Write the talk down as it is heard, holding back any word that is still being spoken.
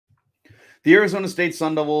The Arizona State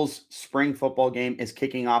Sun Devils spring football game is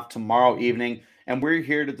kicking off tomorrow evening, and we're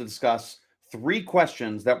here to discuss 3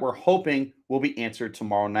 questions that we're hoping will be answered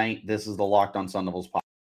tomorrow night. This is the Locked On Sun Devils podcast.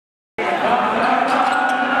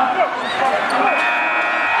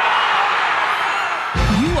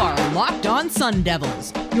 You are Locked On Sun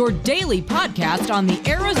Devils, your daily podcast on the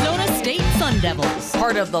Arizona State Sun Devils,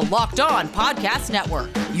 part of the Locked On Podcast Network,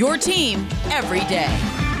 your team every day.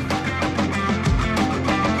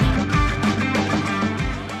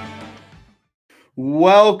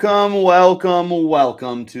 Welcome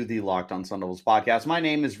to the Locked On Sun Devils podcast. My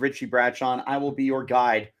name is Richie Bradshaw, and I will be your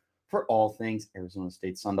guide for all things Arizona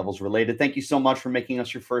State Sun Devils related. Thank you so much for making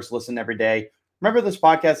us your first listen every day. Remember, this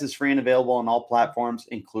podcast is free and available on all platforms,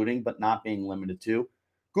 including but not being limited to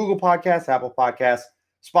Google Podcasts, Apple Podcasts,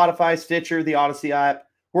 Spotify, Stitcher, the Odyssey app.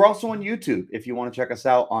 We're also on YouTube if you want to check us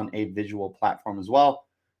out on a visual platform as well.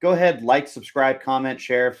 Go ahead, like, subscribe, comment,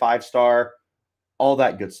 share, 5-star, all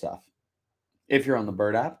that good stuff. If you're on the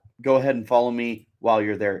Bird app, go ahead and follow me while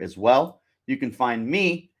you're there as well. You can find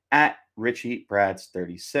me at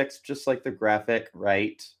RichieBrads36, just like the graphic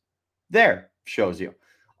right there shows you.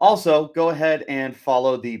 Also, go ahead and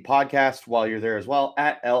follow the podcast while you're there as well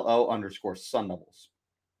at LO_Sun Devils.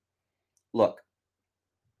 Look,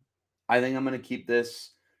 I think I'm going to keep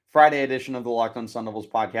this Friday edition of the Locked On Sun Devils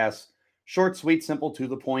podcast short, sweet, simple, to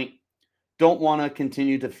the point. Don't want to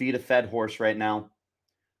continue to feed a fed horse right now.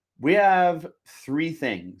 We have 3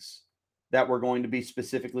 things that we're going to be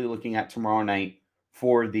specifically looking at tomorrow night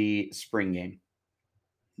for the spring game.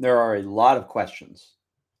 There are a lot of questions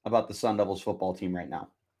about the Sun Devils football team right now.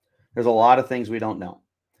 There's a lot of things we don't know.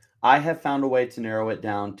 I have found a way to narrow it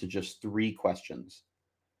down to just 3 questions.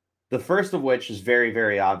 The first of which is very,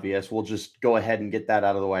 very obvious. We'll just go ahead and get that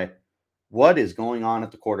out of the way. What is going on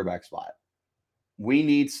at the quarterback spot? We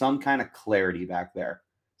need some kind of clarity back there.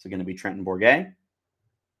 Is it going to be Trenton Bourguet?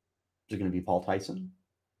 Is it going to be Paul Tyson?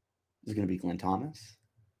 Is it going to be Glenn Thomas?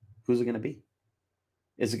 Who's it going to be?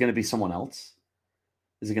 Is it going to be someone else?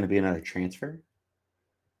 Is it going to be another transfer?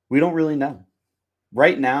 We don't really know.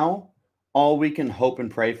 Right now, all we can hope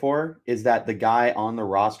and pray for is that the guy on the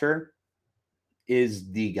roster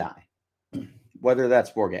is the guy. Whether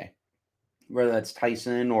that's Bourguet, whether that's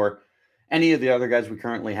Tyson, or any of the other guys we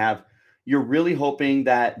currently have, you're really hoping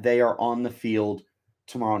that they are on the field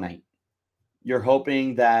tomorrow night. You're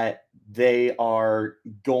hoping that they are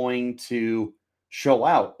going to show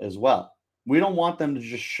out as well. We don't want them to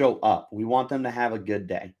just show up. We want them to have a good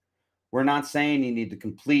day. We're not saying you need to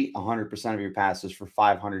complete 100% of your passes for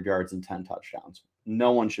 500 yards and 10 touchdowns.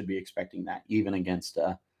 No one should be expecting that, even against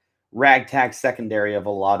a ragtag secondary of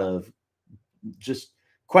a lot of just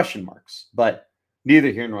question marks. But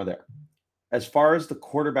neither here nor there. As far as the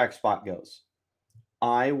quarterback spot goes,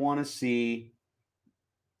 I want to see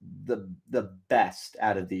the best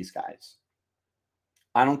out of these guys.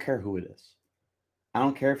 I don't care who it is. I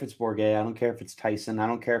don't care if it's Bourguet. I don't care if it's Tyson. I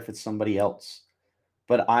don't care if it's somebody else.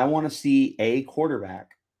 But I want to see a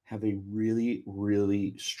quarterback have a really,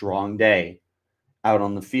 really strong day out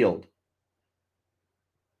on the field.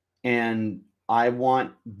 And I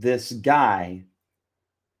want this guy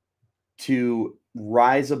to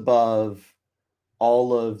rise above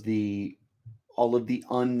all of the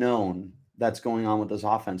unknown that's going on with this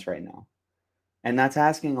offense right now. And that's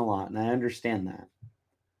asking a lot, and I understand that.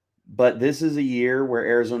 But this is a year where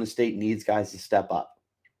Arizona State needs guys to step up.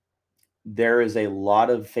 There is a lot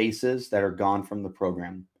of faces that are gone from the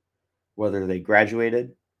program, whether they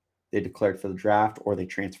graduated, they declared for the draft, or they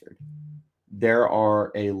transferred. There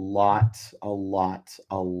are a lot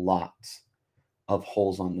of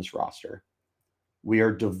holes on this roster. We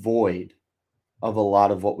are devoid of a lot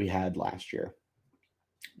of what we had last year.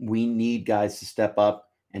 We need guys to step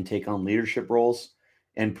up and take on leadership roles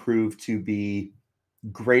and prove to be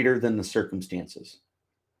greater than the circumstances.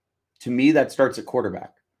 To me, that starts at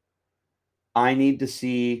quarterback. I need to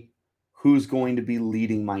see who's going to be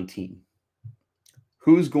leading my team,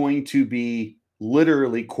 who's going to be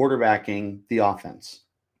literally quarterbacking the offense,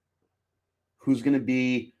 who's going to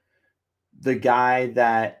be the guy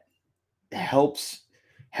that helps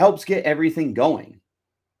get everything going.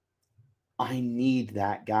 I need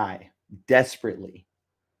that guy desperately.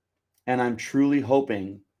 And I'm truly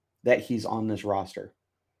hoping that he's on this roster.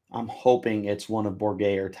 I'm hoping it's one of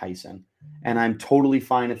Bourguet or Tyson. And I'm totally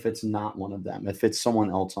fine if it's not one of them, if it's someone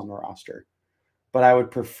else on the roster. But I would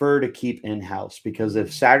prefer to keep in-house, because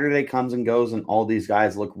if Saturday comes and goes and all these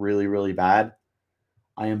guys look really, really bad,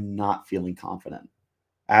 I am not feeling confident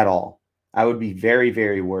at all. I would be very,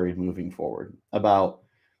 very worried moving forward about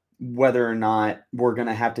whether or not we're going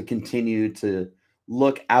to have to continue to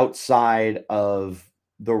look outside of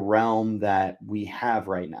the realm that we have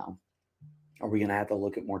right now, are we going to have to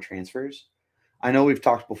look at more transfers? I know we've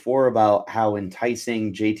talked before about how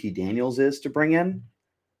enticing JT Daniels is to bring in,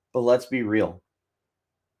 but let's be real.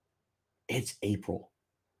 It's April.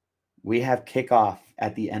 We have kickoff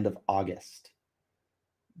at the end of August.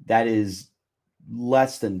 That is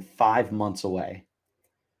less than 5 months away.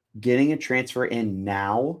 Getting a transfer in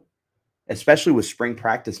now, especially with spring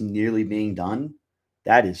practice nearly being done,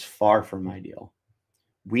 that is far from ideal.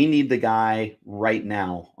 We need the guy right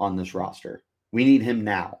now on this roster. We need him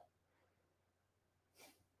now.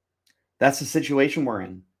 That's the situation we're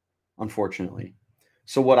in, unfortunately.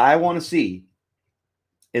 So what I want to see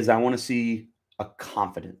is I want to see a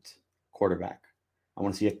confident quarterback. I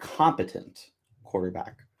want to see a competent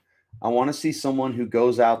quarterback. I want to see someone who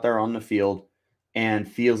goes out there on the field and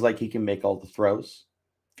feels like he can make all the throws,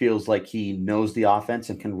 feels like he knows the offense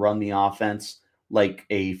and can run the offense like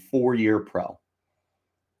a 4-year pro.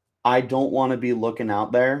 I don't want to be looking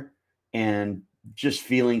out there and just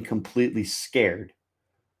feeling completely scared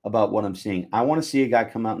about what I'm seeing. I want to see a guy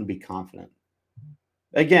come out and be confident.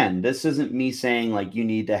 Again, this isn't me saying like you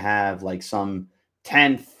need to have like some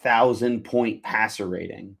 10,000 point passer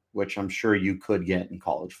rating, which I'm sure you could get in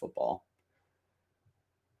college football.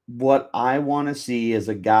 What I want to see is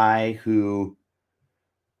a guy who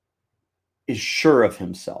is sure of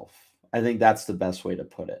himself. I think that's the best way to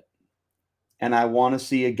put it. And I want to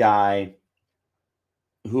see a guy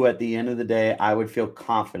who at the end of the day, I would feel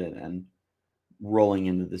confident in rolling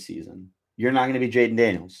into the season. You're not going to be Jaden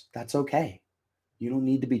Daniels. That's okay. You don't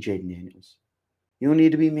need to be Jaden Daniels. You don't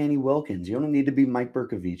need to be Manny Wilkins. You don't need to be Mike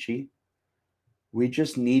Bercovici. We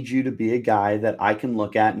just need you to be a guy that I can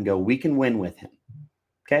look at and go, we can win with him.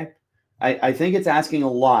 Okay? I think it's asking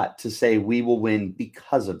a lot to say we will win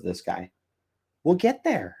because of this guy. We'll get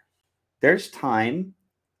there. There's time.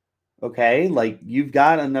 Okay? Like you've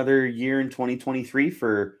got another year in 2023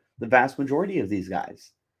 for the vast majority of these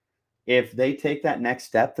guys. If they take that next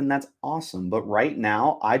step, then that's awesome. But right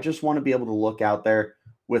now, I just want to be able to look out there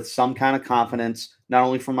with some kind of confidence, not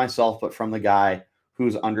only from myself, but from the guy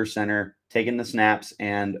who's under center, taking the snaps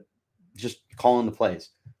and just calling the plays.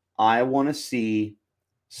 I want to see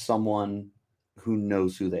someone who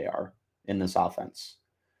knows who they are in this offense.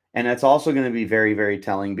 And that's also going to be very, very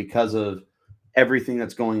telling because of everything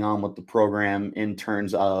that's going on with the program in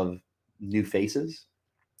terms of new faces,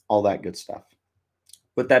 all that good stuff.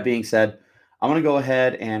 With that being said, I'm going to go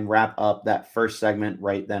ahead and wrap up that first segment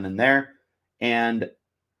right then and there. And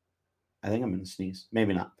I think I'm going to sneeze.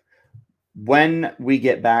 Maybe not. When we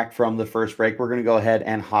get back from the first break, we're going to go ahead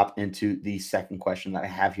and hop into the second question that I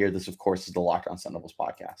have here. This, of course, is the Locked On Sun Devils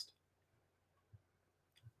podcast.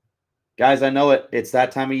 Guys, I know it. It's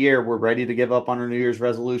that time of year. We're ready to give up on our New Year's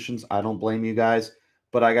resolutions. I don't blame you guys,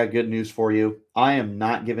 but I got good news for you. I am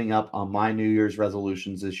not giving up on my New Year's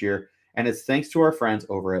resolutions this year, and it's thanks to our friends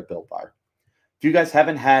over at Built Bar. If you guys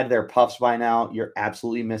haven't had their Puffs by now, you're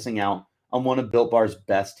absolutely missing out on one of Built Bar's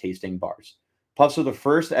best tasting bars. Puffs are the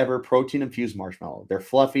first ever protein-infused marshmallow. They're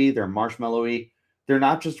fluffy, they're marshmallowy. They're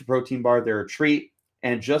not just a protein bar, they're a treat.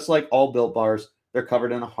 And just like all Built Bars, they're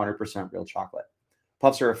covered in 100% real chocolate.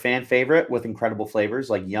 Puffs are a fan favorite with incredible flavors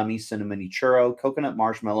like yummy cinnamony churro, coconut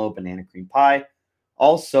marshmallow, banana cream pie.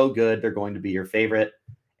 All so good, they're going to be your favorite.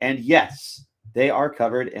 And yes, they are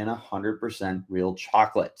covered in 100% real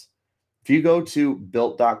chocolate. If you go to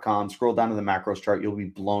built.com, scroll down to the macros chart, you'll be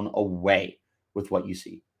blown away with what you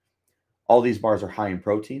see. All these bars are high in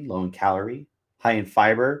protein, low in calorie, high in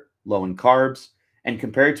fiber, low in carbs, and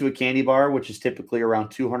compared to a candy bar, which is typically around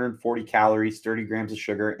 240 calories, 30 grams of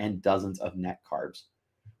sugar, and dozens of net carbs.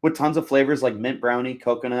 With tons of flavors like mint brownie,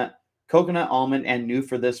 coconut almond, and new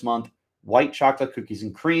for this month, white chocolate cookies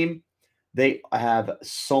and cream. They have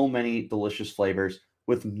so many delicious flavors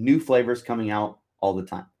with new flavors coming out all the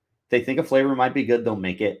time. If they think a flavor might be good, they'll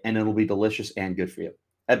make it, and it'll be delicious and good for you.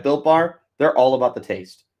 At Built Bar, they're all about the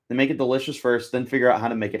taste. They make it delicious first, then figure out how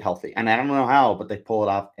to make it healthy. And I don't know how, but they pull it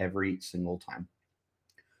off every single time.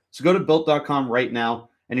 So go to Built.com right now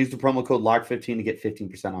and use the promo code LOCK15 to get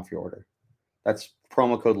 15% off your order. That's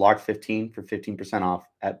promo code LOCK15 for 15% off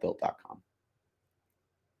at Built.com.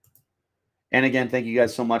 And again, thank you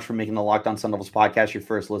guys so much for making the Locked On Sun Devils podcast your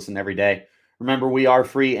first listen every day. Remember, we are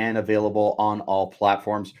free and available on all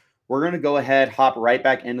platforms. We're going to go ahead, hop right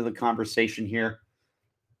back into the conversation here,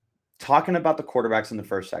 talking about the quarterbacks in the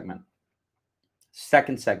first segment.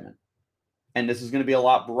 Second segment, and this is going to be a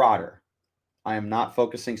lot broader. I am not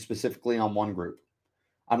focusing specifically on one group.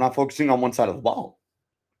 I'm not focusing on one side of the ball.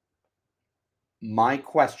 My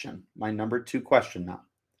question, my number 2 question now,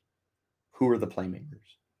 who are the playmakers?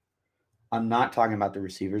 I'm not talking about the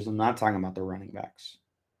receivers. I'm not talking about the running backs.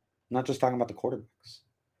 not just talking about the quarterbacks.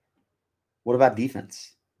 What about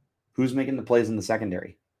defense? Who's making the plays in the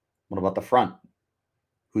secondary? What about the front?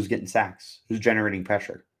 Who's getting sacks? Who's generating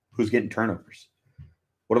pressure? Who's getting turnovers?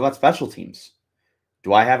 What about special teams?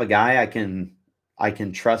 Do I have a guy I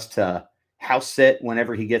can trust to house sit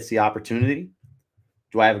whenever he gets the opportunity?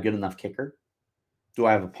 Do I have a good enough kicker? Do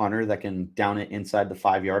I have a punter that can down it inside the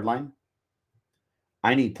 5-yard line?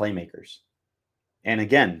 I need playmakers. And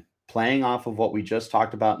again, playing off of what we just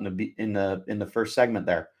talked about in the first segment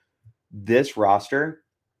there, this roster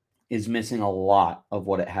is missing a lot of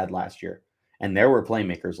what it had last year. And there were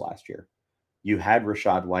playmakers last year. You had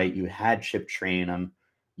Rashad White, you had Chip Trayanum,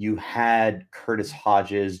 you had Curtis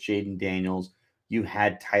Hodges, Jaden Daniels, you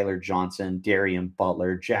had Tyler Johnson, Darian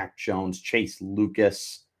Butler, Jack Jones, Chase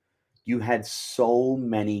Lucas. You had so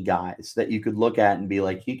many guys that you could look at and be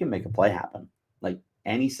like, he can make a play happen. Like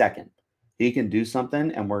any second, he can do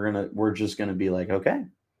something, and we're just gonna be like, okay,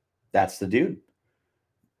 that's the dude.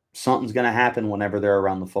 Something's gonna happen whenever they're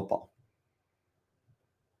around the football.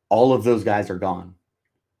 All of those guys are gone.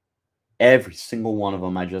 Every single one of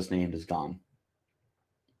them I just named is gone.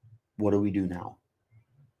 What do we do now?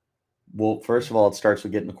 Well, first of all, it starts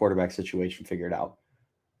with getting the quarterback situation figured out.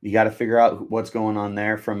 You got to figure out what's going on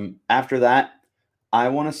there. From after that, I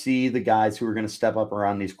want to see the guys who are going to step up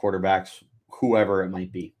around these quarterbacks, whoever it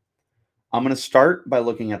might be. I'm going to start by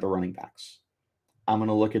looking at the running backs. I'm going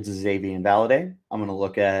to look at Xazavien and Valladay. I'm going to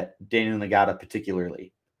look at Daniel Nagata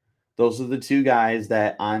particularly. Those are the two guys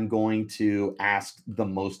that I'm going to ask the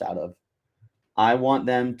most out of. I want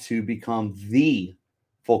them to become the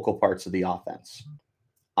focal parts of the offense.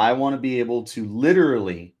 I want to be able to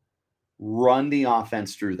literally run the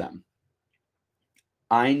offense through them.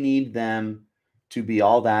 I need them to be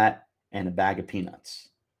all that and a bag of peanuts.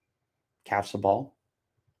 Catch the ball,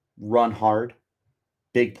 run hard,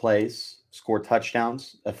 big plays, score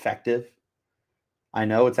touchdowns, effective. I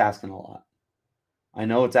know it's asking a lot. I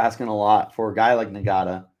know it's asking a lot for a guy like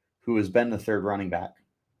Nagata, who has been the third running back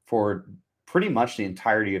for pretty much the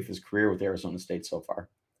entirety of his career with Arizona State so far.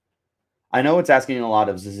 I know it's asking a lot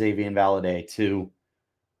of Xazavien Valladay to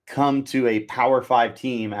come to a Power 5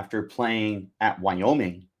 team after playing at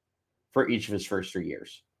Wyoming for each of his first 3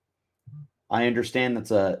 years. I understand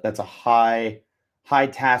that's a high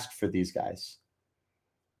task for these guys.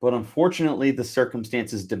 But unfortunately, the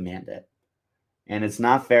circumstances demand it. And it's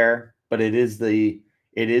not fair, but it is the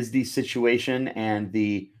situation and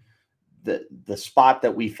the spot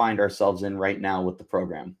that we find ourselves in right now with the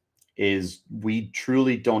program is we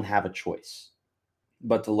truly don't have a choice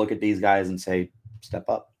but to look at these guys and say, step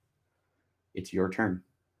up. It's your turn.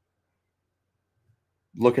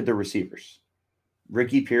 Look at the receivers.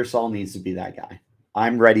 Ricky Pearsall needs to be that guy.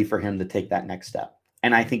 I'm ready for him to take that next step.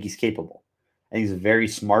 And I think he's capable. I think he's a very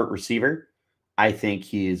smart receiver. I think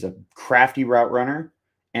he is a crafty route runner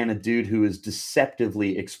and a dude who is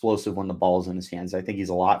deceptively explosive when the ball is in his hands. I think he's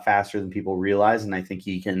a lot faster than people realize, and I think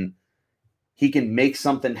he can make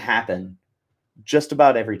something happen just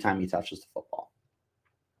about every time he touches the football.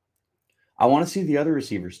 I want to see the other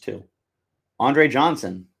receivers too. Andre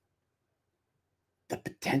Johnson, the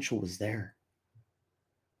potential was there.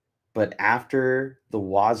 But after the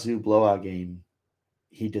Wazoo blowout game,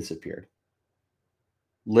 he disappeared.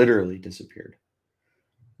 Literally disappeared.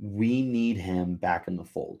 We need him back in the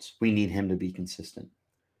folds. We need him to be consistent.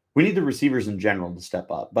 We need the receivers in general to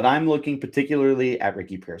step up. But I'm looking particularly at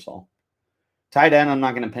Ricky Pearsall. Tight end, I'm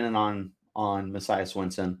not going to pin it on Messiah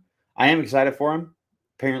Swinson. I am excited for him.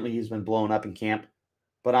 Apparently, he's been blowing up in camp.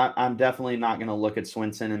 But I'm definitely not going to look at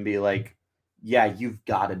Swinson and be like, yeah, you've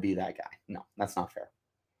got to be that guy. No, that's not fair.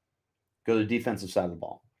 Go to the defensive side of the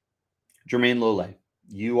ball. Jermayne Lole,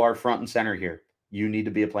 you are front and center here. You need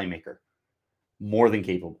to be a playmaker. More than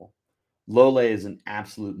capable. Lole is an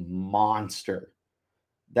absolute monster.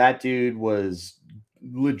 That dude was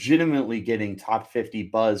legitimately getting top 50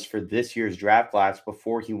 buzz for this year's draft class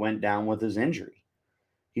before he went down with his injury.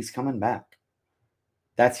 He's coming back.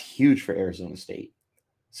 That's huge for Arizona State.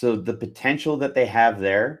 So the potential that they have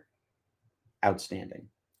there, outstanding.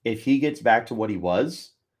 If he gets back to what he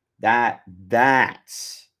was,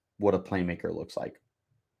 that's what a playmaker looks like.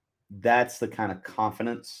 That's the kind of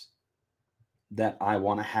confidence that I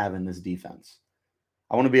want to have in this defense.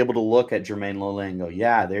 I want to be able to look at Jermayne Lole and go,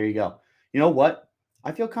 yeah, there you go. You know what?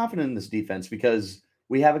 I feel confident in this defense because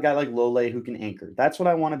we have a guy like Lole who can anchor. That's what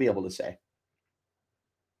I want to be able to say.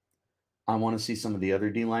 I want to see some of the other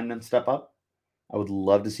D linemen step up. I would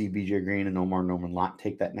love to see BJ Green and Omar Norman Lott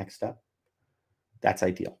take that next step. That's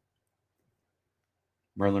ideal.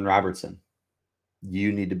 Merlin Robertson,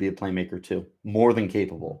 you need to be a playmaker too. More than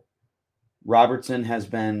capable. Robertson has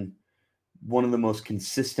been one of the most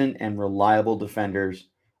consistent and reliable defenders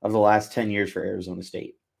of the last 10 years for Arizona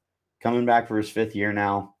State. Coming back for his 5th year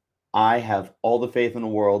now, I have all the faith in the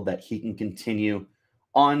world that he can continue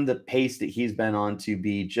on the pace that he's been on to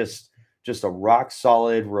be just a rock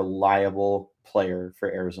solid, reliable player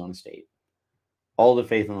for Arizona State. All the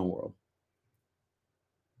faith in the world.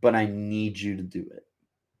 But I need you to do it.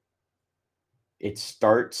 It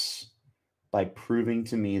starts by proving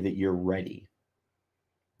to me that you're ready.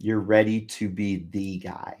 You're ready to be the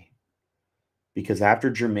guy. Because after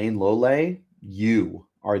Jermayne Lole, you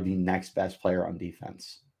are the next best player on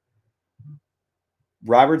defense.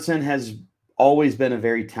 Robertson has always been a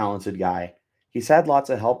very talented guy. He's had lots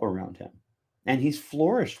of help around him, and he's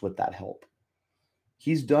flourished with that help.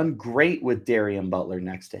 He's done great with Darian Butler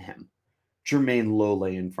next to him, Jermayne Lole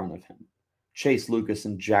in front of him, Chase Lucas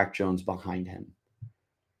and Jack Jones behind him.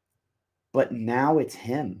 But now it's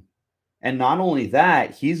him. And not only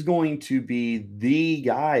that, he's going to be the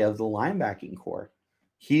guy of the linebacking core.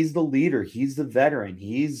 He's the leader. He's the veteran.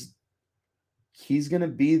 He's going to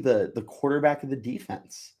be the quarterback of the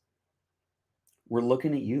defense. We're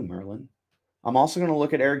looking at you, Merlin. I'm also going to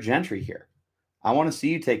look at Eric Gentry here. I want to see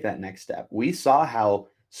you take that next step. We saw how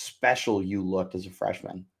special you looked as a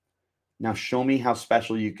freshman. Now show me how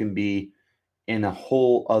special you can be in a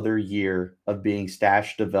whole other year of being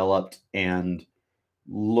stashed, developed, and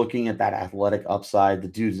looking at that athletic upside. The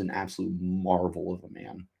dude's an absolute marvel of a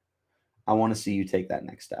man. I want to see you take that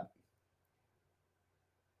next step.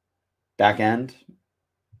 Back end,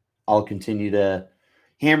 I'll continue to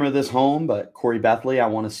hammer this home, but Khoury Bethley, I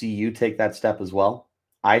want to see you take that step as well.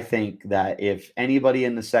 I think that if anybody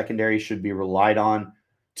in the secondary should be relied on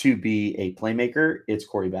to be a playmaker, it's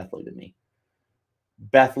Khoury Bethley to me.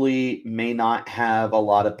 Bethley may not have a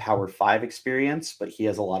lot of Power 5 experience, but he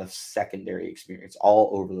has a lot of secondary experience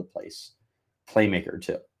all over the place. Playmaker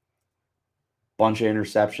too. Bunch of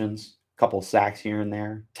interceptions, couple sacks here and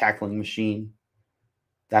there, tackling machine.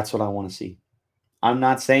 That's what I want to see. I'm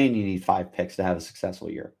not saying you need 5 picks to have a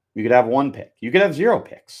successful year. You could have 1 pick. You could have 0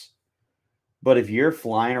 picks. But if you're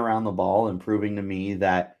flying around the ball and proving to me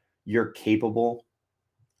that you're capable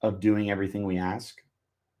of doing everything we ask,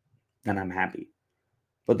 then I'm happy.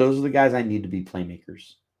 But those are the guys I need to be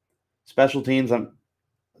playmakers. Special teams, I'm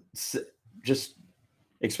just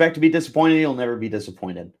expect to be disappointed. You'll never be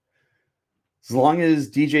disappointed. As long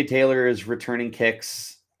as DJ Taylor is returning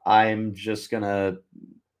kicks, I'm just going to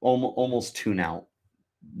almost tune out.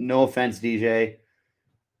 No offense, DJ.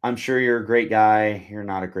 I'm sure you're a great guy. You're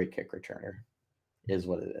not a great kick returner, is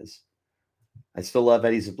what it is. I still love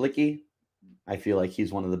Eddie Zablicki. I feel like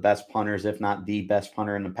he's one of the best punters, if not the best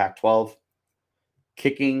punter in the Pac-12.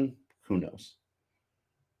 Kicking, who knows?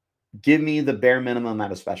 Give me the bare minimum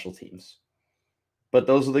out of special teams. But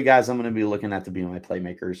those are the guys I'm going to be looking at to be my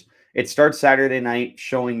playmakers. It starts Saturday night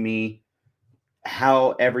showing me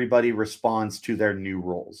how everybody responds to their new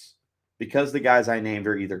roles. Because the guys I named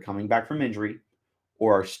are either coming back from injury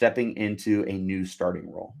or are stepping into a new starting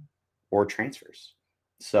role or transfers.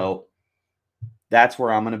 So that's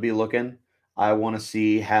where I'm going to be looking. I want to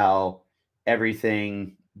see how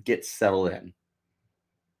everything gets settled in.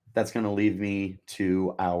 That's going to lead me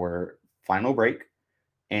to our final break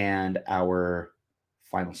and our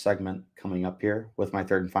final segment coming up here with my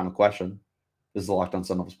third and final question. This is the Locked On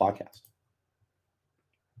Sun Devils podcast.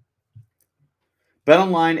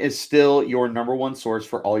 BetOnline is still your number one source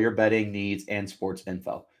for all your betting needs and sports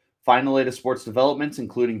info. Find the latest sports developments,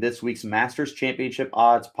 including this week's Masters Championship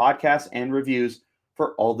odds, podcasts, and reviews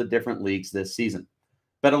for all the different leagues this season.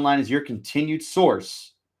 BetOnline is your continued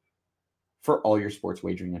source for all your sports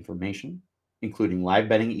wagering information, including live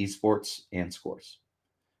betting, esports, and scores.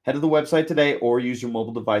 Head to the website today or use your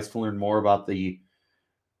mobile device to learn more about the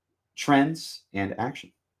trends and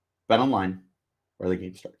action. BetOnline, where the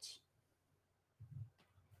game starts.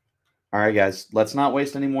 All right, guys, let's not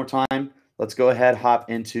waste any more time. Let's go ahead, hop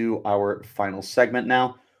into our final segment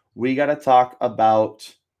now. We got to talk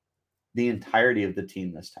about the entirety of the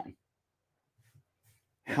team this time.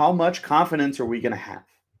 How much confidence are we going to have?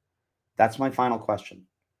 That's my final question.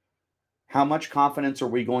 How much confidence are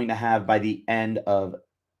we going to have by the end of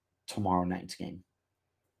tomorrow night's game?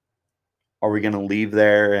 Are we going to leave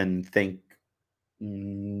there and think,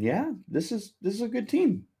 yeah, this is a good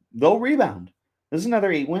team. They'll rebound. This is another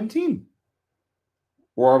 8-win team.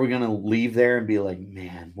 Or are we going to leave there and be like,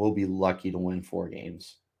 man, we'll be lucky to win 4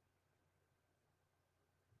 games?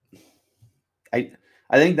 I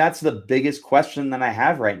think that's the biggest question that I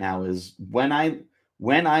have right now is when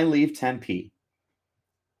I leave Tempe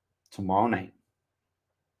tomorrow night,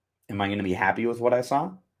 am I going to be happy with what I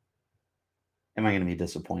saw? Am I going to be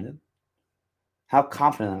disappointed? How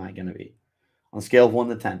confident am I going to be? On a scale of 1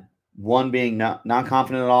 to 10. 1 being not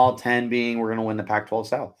confident at all, 10 being we're going to win the Pac-12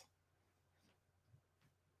 South.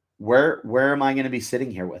 Where am I going to be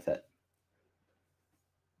sitting here with it?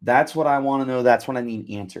 That's what I want to know. That's what I need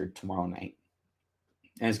answered tomorrow night.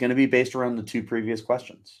 And it's going to be based around the 2 previous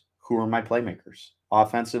questions. Who are my playmakers,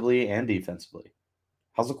 offensively and defensively?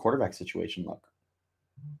 How's the quarterback situation look?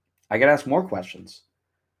 I got to ask more questions.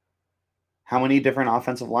 How many different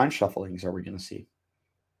offensive line shufflings are we going to see?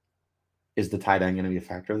 Is the tight end going to be a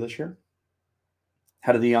factor this year?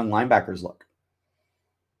 How do the young linebackers look?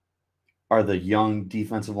 Are the young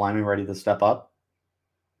defensive linemen ready to step up?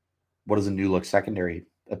 What does a new look secondary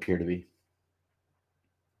appear to be?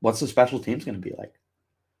 What's the special teams going to be like?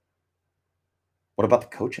 What about the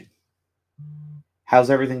coaching? How's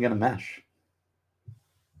everything going to mesh?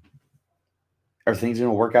 Are things going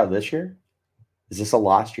to work out this year? Is this a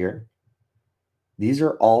lost year? These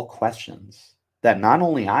are all questions that not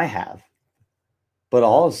only I have, but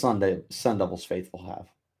all of Sun Devils faithful have.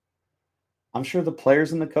 I'm sure the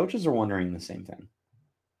players and the coaches are wondering the same thing.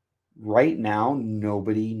 Right now,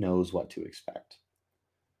 nobody knows what to expect.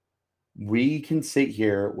 We can sit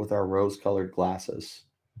here with our rose-colored glasses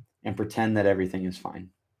and pretend that everything is fine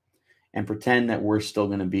and pretend that we're still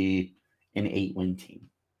going to be an 8-win team.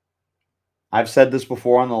 I've said this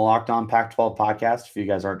before on the Locked On Pac-12 podcast. If you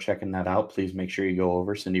guys aren't checking that out, please make sure you go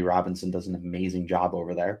over. Cindy Robinson does an amazing job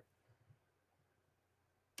over there.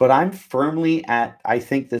 But I'm firmly I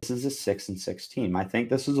think this is a 6-6 team. I think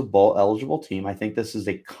this is a bowl-eligible team. I think this is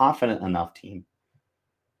a confident enough team.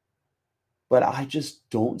 But I just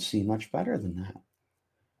don't see much better than that.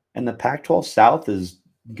 And the Pac-12 South is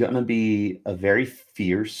going to be a very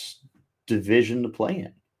fierce division to play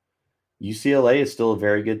in. UCLA is still a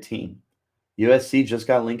very good team. USC just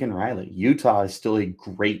got Lincoln Riley. Utah is still a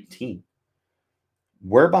great team.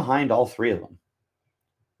 We're behind all 3 of them.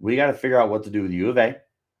 We got to figure out what to do with U of A,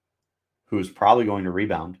 who's probably going to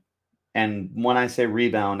rebound. And when I say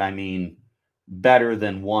rebound, I mean better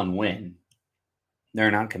than 1 win.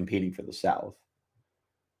 They're not competing for the South.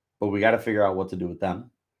 But we got to figure out what to do with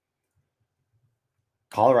them.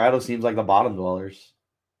 Colorado seems like the bottom dwellers.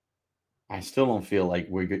 I still don't feel like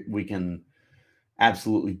we can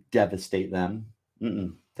absolutely devastate them.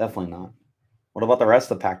 Definitely not. What about the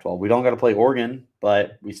rest of the Pac-12? We don't got to play Oregon,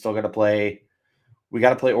 but we still got to play. We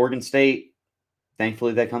got to play Oregon State.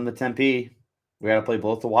 Thankfully, they come to Tempe. We got to play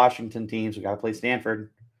both the Washington teams. We got to play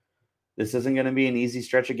Stanford. This isn't going to be an easy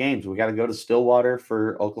stretch of games. We got to go to Stillwater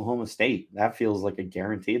for Oklahoma State. That feels like a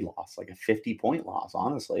guaranteed loss, like a 50-point loss,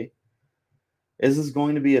 honestly. This is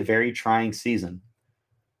going to be a very trying season.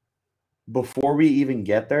 Before we even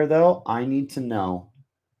get there, though, I need to know,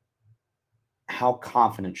 how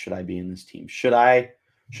confident should I be in this team? Should I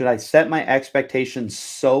set my expectations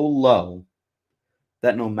so low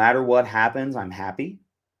that no matter what happens, I'm happy?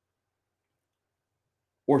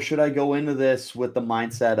 Or should I go into this with the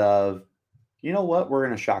mindset of, you know what, we're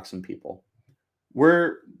going to shock some people.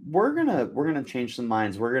 We're gonna change some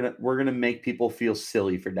minds. We're gonna make people feel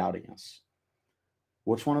silly for doubting us.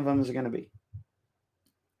 Which one of them is it going to be?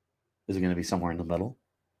 Is it going to be somewhere in the middle?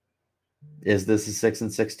 Is this a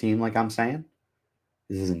 6-6 team like I'm saying?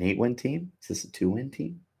 Is this an 8-win team? Is this a 2-win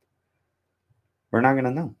team? We're not going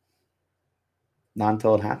to know. Not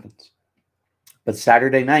until it happens. But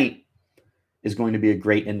Saturday night is going to be a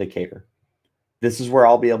great indicator. This is where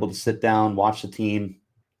I'll be able to sit down, watch the team,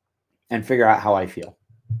 and figure out how I feel.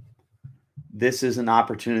 This is an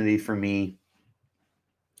opportunity for me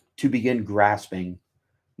to begin grasping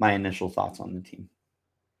my initial thoughts on the team.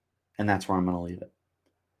 And that's where I'm going to leave it.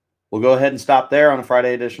 We'll go ahead and stop there on a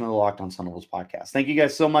Friday edition of the Locked On Sun Devils podcast. Thank you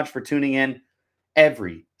guys so much for tuning in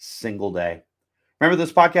every single day. Remember,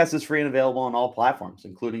 this podcast is free and available on all platforms,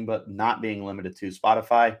 including but not being limited to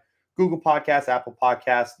Spotify, Google Podcasts, Apple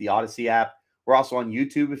Podcasts, the Odyssey app. We're also on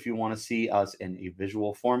YouTube if you want to see us in a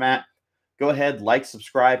visual format. Go ahead, like,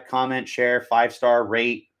 subscribe, comment, share, 5-star,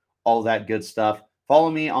 rate, all that good stuff. Follow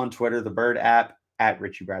me on Twitter, the Bird app, at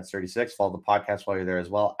RichieBrats36. Follow the podcast while you're there as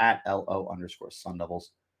well, at LO_Sun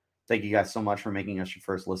Devils. Thank you guys so much for making us your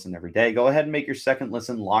first listen every day. Go ahead and make your second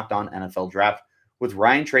listen Locked On NFL Draft with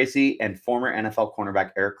Ryan Tracy and former NFL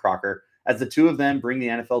cornerback Eric Crocker, as the two of them bring the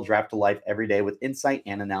NFL Draft to life every day with insight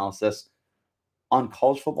and analysis on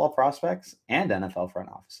college football prospects and NFL front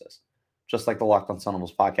offices. Just like the Locked On Sun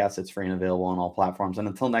Devils podcast, it's free and available on all platforms. And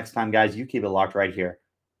until next time, guys, you keep it locked right here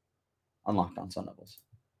on Locked On Sun Devils.